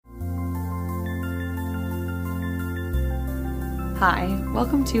Hi,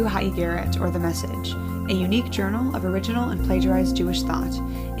 welcome to Ha'igeret, or The Message, a unique journal of original and plagiarized Jewish thought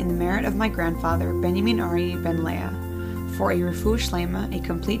in the merit of my grandfather, Benjamin Ari ben Leah, for a refuah shlema, a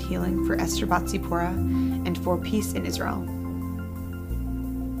complete healing for Esther bat Zipporah, and for peace in Israel.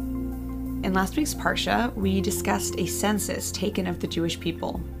 In last week's Parsha, we discussed a census taken of the Jewish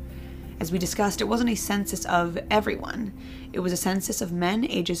people. As we discussed, it wasn't a census of everyone. It was a census of men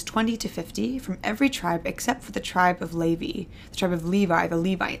ages 20 to 50 from every tribe except for the tribe of Levi, the tribe of Levi, the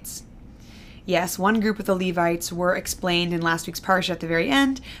Levites. Yes, one group of the Levites were explained in last week's Parsha at the very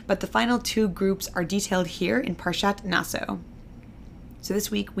end, but the final two groups are detailed here in Parshat Naso. So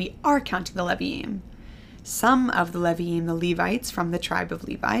this week we are counting the Leviim. Some of the Leviim, the Levites from the tribe of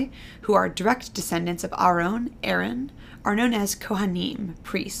Levi, who are direct descendants of Aaron, are known as Kohanim,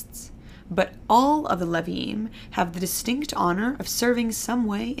 priests. But all of the Leviim have the distinct honor of serving some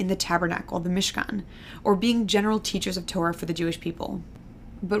way in the tabernacle, the Mishkan, or being general teachers of Torah for the Jewish people.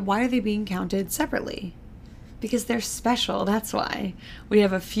 But why are they being counted separately? Because they're special, that's why. We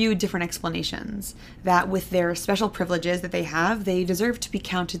have a few different explanations, that with their special privileges that they have, they deserve to be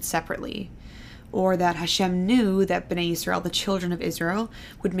counted separately. Or that Hashem knew that Bnei Yisrael, the children of Israel,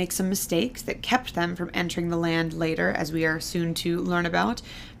 would make some mistakes that kept them from entering the land later, as we are soon to learn about.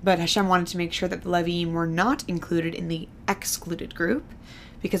 But Hashem wanted to make sure that the Leviim were not included in the excluded group,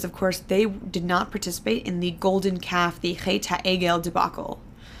 because of course they did not participate in the golden calf, the Chet HaEgel debacle.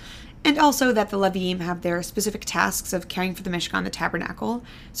 And also that the Leviim have their specific tasks of caring for the Mishkan, the tabernacle,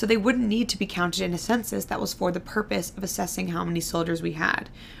 so they wouldn't need to be counted in a census that was for the purpose of assessing how many soldiers we had,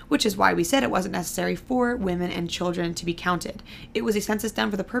 which is why we said it wasn't necessary for women and children to be counted. It was a census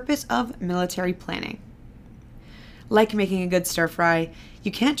done for the purpose of military planning. Like making a good stir fry,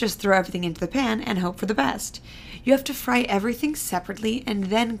 you can't just throw everything into the pan and hope for the best. You have to fry everything separately and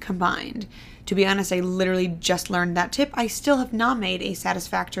then combined. To be honest, I literally just learned that tip. I still have not made a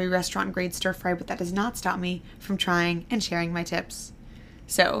satisfactory restaurant-grade stir-fry, but that does not stop me from trying and sharing my tips.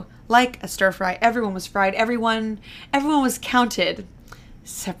 So, like a stir-fry, everyone was fried, everyone was counted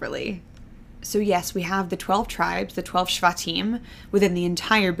separately. So yes, we have the 12 tribes, the 12 Shvatim, within the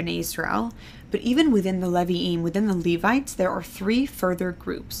entire Bnei Yisrael, but even within the Leviim, within the Levites, there are three further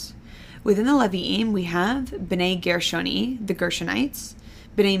groups. Within the Leviim, we have Bnei Gershoni, the Gershonites,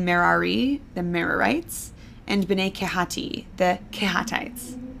 Bnei Merari, the Merarites, and Bnei Kehati, the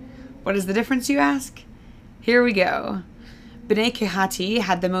Kehatites. What is the difference, you ask? Here we go. Bnei Kehati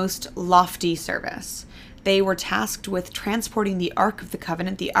had the most lofty service. They were tasked with transporting the Ark of the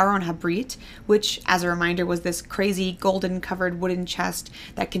Covenant, the Aron HaBrit, which, as a reminder, was this crazy golden-covered wooden chest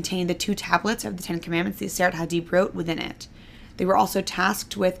that contained the 2 tablets of the 10 Commandments the Aseret HaDibrot within it. They were also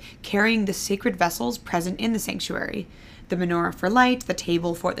tasked with carrying the sacred vessels present in the sanctuary, the menorah for light, the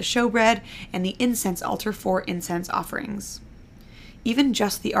table for the showbread, and the incense altar for incense offerings. Even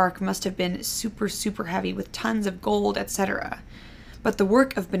just the ark must have been super heavy with tons of gold, etc. But the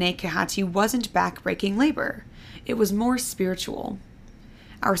work of Bnei Kehati wasn't back-breaking labor. It was more spiritual.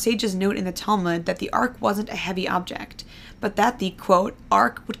 Our sages note in the Talmud that the ark wasn't a heavy object, but that the, quote,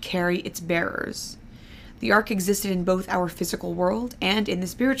 ark would carry its bearers. The ark existed in both our physical world and in the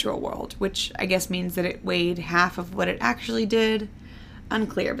spiritual world, which I guess means that it weighed half of what it actually did.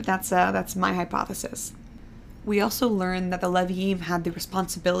 Unclear, but that's my hypothesis. We also learn that the Leviim had the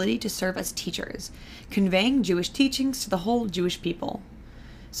responsibility to serve as teachers, conveying Jewish teachings to the whole Jewish people.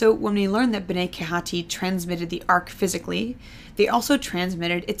 So when we learn that Bnei Kehati transmitted the ark physically, they also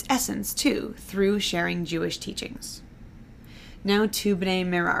transmitted its essence too, through sharing Jewish teachings. Now to Bnei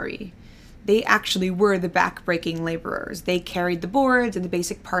Merari. They actually were the back-breaking laborers. They carried the boards and the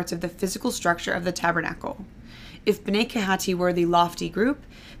basic parts of the physical structure of the tabernacle. If Bnei Kehati were the lofty group,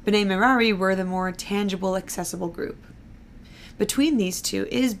 Bnei Merari were the more tangible, accessible group. Between these two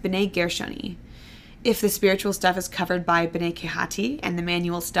is Bnei Gershoni. If the spiritual stuff is covered by Bnei Kehati and the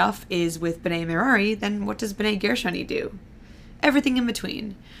manual stuff is with Bnei Merari, then what does Bnei Gershoni do? Everything in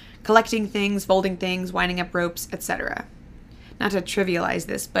between. Collecting things, folding things, winding up ropes, etc. Not to trivialize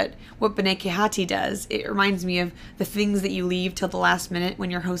this, but what Bnei Kehati does, it reminds me of the things that you leave till the last minute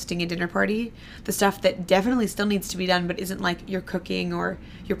when you're hosting a dinner party. The stuff that definitely still needs to be done, but isn't like your cooking or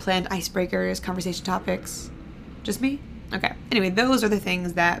your planned icebreakers, conversation topics. Just me? Okay. Anyway, those are the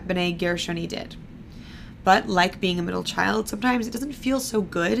things that Bnei Gershoni did. But like being a middle child, sometimes it doesn't feel so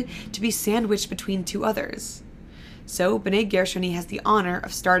good to be sandwiched between two others. So Bnei Gershoni has the honor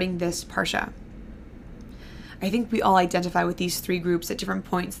of starting this Parsha. I think we all identify with these three groups at different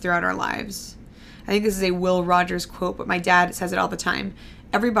points throughout our lives. I think this is a Will Rogers quote, but my dad says it all the time.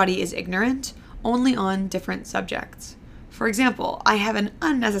 Everybody is ignorant, only on different subjects. For example, I have an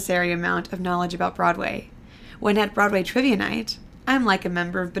unnecessary amount of knowledge about Broadway. When at Broadway Trivia Night, I'm like a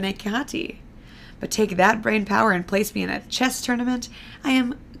member of B'nai Kehati. But take that brain power and place me in a chess tournament, I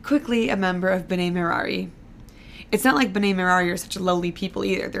am quickly a member of B'nai Merari. It's not like B'nai Merari are such lowly people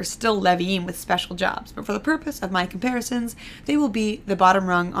either. They're still Levi'im with special jobs. But for the purpose of my comparisons, they will be the bottom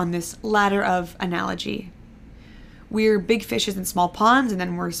rung on this ladder of analogy. We're big fishes in small ponds, and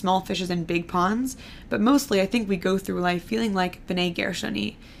then we're small fishes in big ponds. But mostly, I think we go through life feeling like B'nai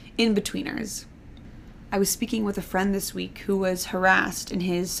Gershoni, in-betweeners. I was speaking with a friend this week who was harassed in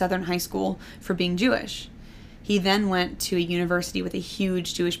his southern high school for being Jewish. He then went to a university with a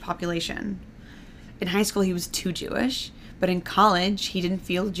huge Jewish population. In high school, he was too Jewish, but in college, he didn't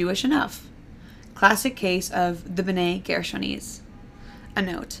feel Jewish enough. Classic case of the B'nai Gershonis. A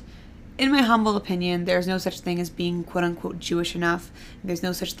note. In my humble opinion, there's no such thing as being quote-unquote Jewish enough. There's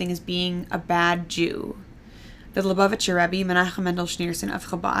no such thing as being a bad Jew. The Lubavitcher Rebbe, Menachem Mendel Schneerson of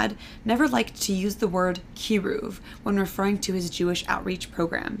Chabad, never liked to use the word kiruv when referring to his Jewish outreach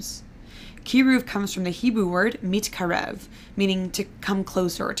programs. Kiruv comes from the Hebrew word mitkarev, meaning to come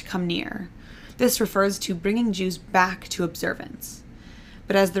closer or to come near. This refers to bringing Jews back to observance.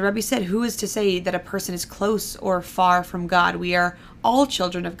 But as the Rebbe said, who is to say that a person is close or far from God? We are all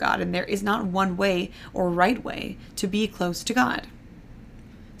children of God, and there is not one way or right way to be close to God.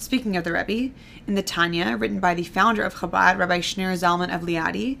 Speaking of the Rebbe, in the Tanya, written by the founder of Chabad, Rabbi Shneur Zalman of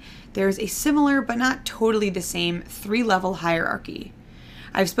Liadi, there is a similar but not totally the same 3-level hierarchy.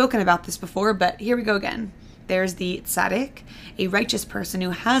 I've spoken about this before, but here we go again. There's the tzaddik, a righteous person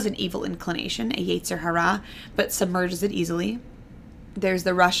who has an evil inclination, a yetzer hara, but submerges it easily. There's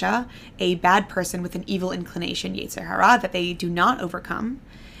the rasha, a bad person with an evil inclination, yetzer hara, that they do not overcome.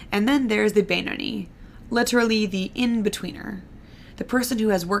 And then there's the benoni, literally the in-betweener, the person who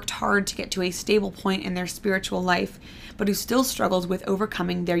has worked hard to get to a stable point in their spiritual life, but who still struggles with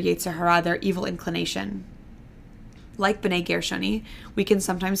overcoming their yetzer hara, their evil inclination. Like B'nai Gershoni, we can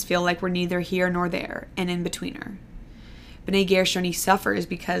sometimes feel like we're neither here nor there, an in-betweener. B'nai Gershoni suffers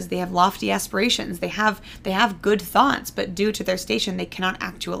because they have lofty aspirations. They have good thoughts, but due to their station, they cannot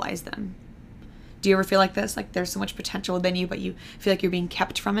actualize them. Do you ever feel like this? Like there's so much potential within you, but you feel like you're being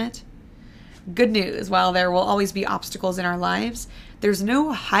kept from it? Good news, while there will always be obstacles in our lives, there's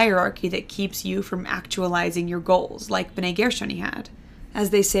no hierarchy that keeps you from actualizing your goals, like B'nai Gershoni had.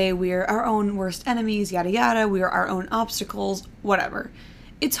 As they say, we're our own worst enemies, yada yada, we are our own obstacles, whatever.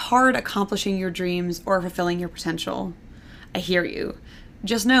 It's hard accomplishing your dreams or fulfilling your potential. I hear you.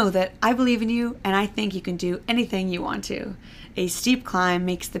 Just know that I believe in you and I think you can do anything you want to. A steep climb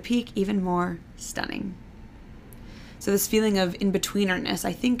makes the peak even more stunning. So this feeling of in-betweenerness,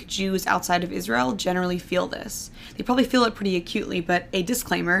 I think Jews outside of Israel generally feel this. They probably feel it pretty acutely, but a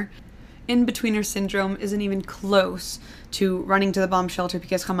disclaimer, in-betweener syndrome isn't even close to running to the bomb shelter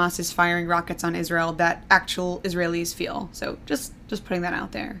because Hamas is firing rockets on Israel that actual Israelis feel. So just putting that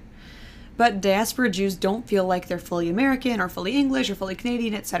out there. But diaspora Jews don't feel like they're fully American or fully English or fully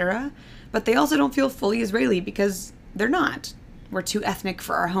Canadian, etc. But they also don't feel fully Israeli because they're not. We're too ethnic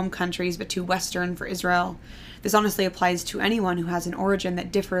for our home countries, but too Western for Israel. This honestly applies to anyone who has an origin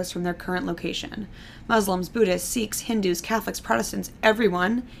that differs from their current location. Muslims, Buddhists, Sikhs, Hindus, Catholics, Protestants,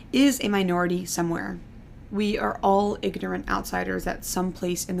 everyone is a minority somewhere. We are all ignorant outsiders at some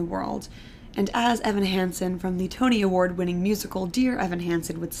place in the world. And as Evan Hansen from the Tony Award-winning musical Dear Evan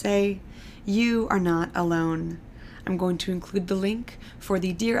Hansen would say, you are not alone. I'm going to include the link for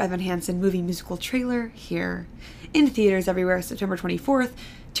the Dear Evan Hansen movie musical trailer here. In theaters everywhere, September 24th,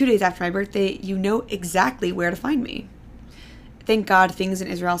 2 days after my birthday. You know exactly where to find me. Thank God things in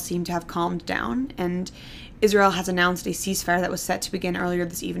Israel seem to have calmed down, and Israel has announced a ceasefire that was set to begin earlier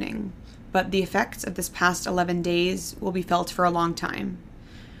this evening. But the effects of this past 11 days will be felt for a long time.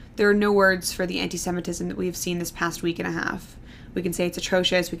 There are no words for the anti-Semitism that we have seen this past week and a half. We can say it's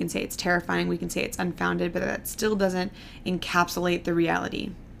atrocious, we can say it's terrifying, we can say it's unfounded, but that still doesn't encapsulate the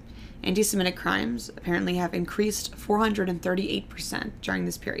reality. Anti-Semitic crimes apparently have increased 438% during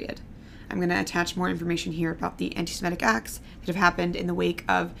this period. I'm going to attach more information here about the anti-Semitic acts that have happened in the wake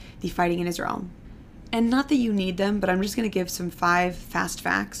of the fighting in Israel. And not that you need them, but I'm just going to give some 5 fast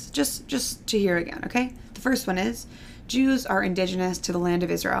facts just to hear again, okay? The first one is, Jews are indigenous to the land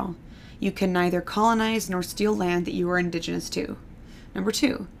of Israel. You can neither colonize nor steal land that you are indigenous to. Number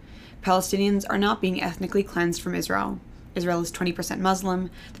 2, Palestinians are not being ethnically cleansed from Israel. Israel is 20%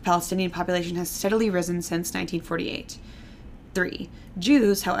 Muslim. The Palestinian population has steadily risen since 1948. 3,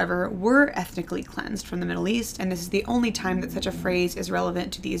 Jews, however, were ethnically cleansed from the Middle East, and this is the only time that such a phrase is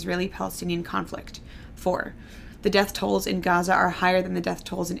relevant to the Israeli-Palestinian conflict. 4, the death tolls in Gaza are higher than the death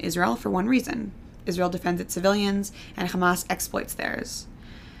tolls in Israel for one reason. Israel defends its civilians, and Hamas exploits theirs.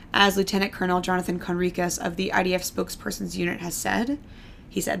 As Lieutenant Colonel Jonathan Conricus of the IDF spokesperson's unit has said,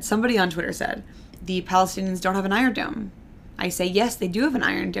 somebody on Twitter said, the Palestinians don't have an Iron Dome. I say, yes, they do have an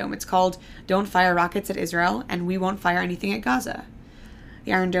Iron Dome. It's called Don't Fire Rockets at Israel, and we won't fire anything at Gaza.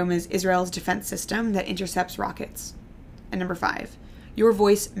 The Iron Dome is Israel's defense system that intercepts rockets. And number 5, your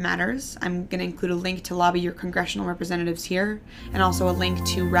voice matters. I'm going to include a link to lobby your congressional representatives here, and also a link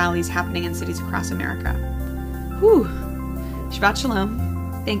to rallies happening in cities across America. Whew. Shabbat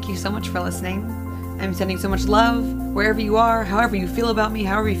Shalom. Thank you so much for listening. I'm sending so much love wherever you are, however you feel about me,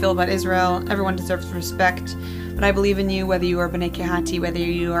 however you feel about Israel. Everyone deserves respect. But I believe in you, whether you are B'nai Kehati, whether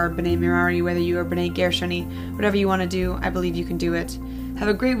you are B'nai Merari, whether you are B'nai Gershoni, whatever you want to do, I believe you can do it. Have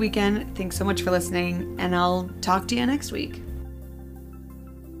a great weekend. Thanks so much for listening, and I'll talk to you next week.